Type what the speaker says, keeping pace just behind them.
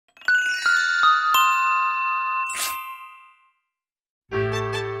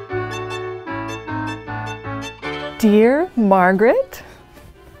Dear Margaret,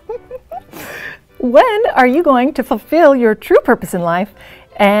 when are you going to fulfill your true purpose in life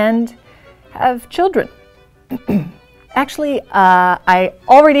and have children? Actually, I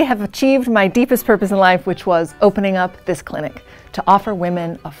already have achieved my deepest purpose in life, which was opening up this clinic to offer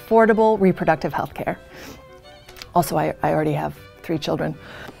women affordable reproductive health care. Also, I already have 3 children.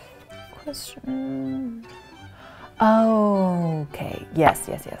 Question. Okay, yes.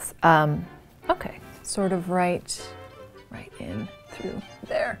 Okay, sort of right in through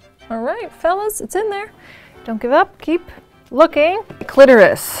there. All right, fellas, it's in there. Don't give up, keep looking.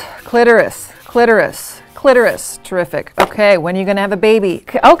 Clitoris. Terrific. Okay, when are you gonna have a baby?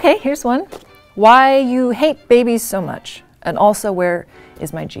 Okay, here's one. Why you hate babies so much? And also, where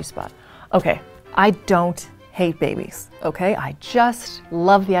is my G-spot? Okay, I don't hate babies, okay? I just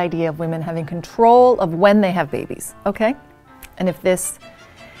love the idea of women having control of when they have babies, okay? And if this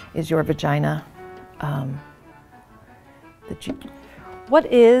is your vagina, what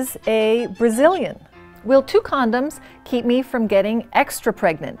is a Brazilian? Will 2 condoms keep me from getting extra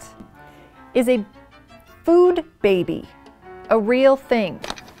pregnant? Is a food baby a real thing?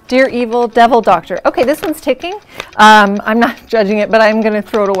 Dear evil devil doctor. Okay, this one's ticking. I'm not judging it, but I'm gonna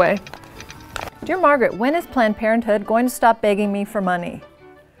throw it away. Dear Margaret, when is Planned Parenthood going to stop begging me for money?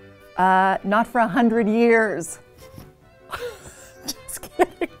 Not for 100 years. Just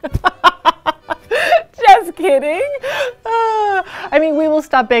kidding. Just kidding. I mean, we will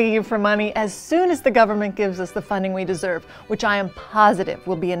stop begging you for money as soon as the government gives us the funding we deserve, which I am positive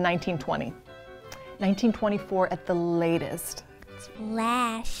will be in 1920. 1924 at the latest.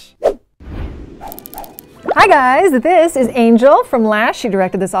 LASH. Hi guys, this is Angel from LASH. She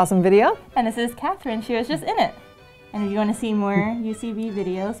directed this awesome video. And this is Cathryn. She was just in it. And if you want to see more UCB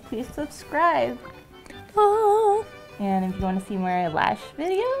videos, please subscribe. Oh. And if you want to see more LASH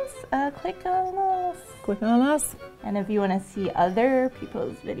videos, click on us. Click on us. And if you want to see other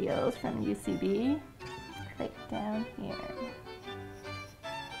people's videos from UCB, click down here.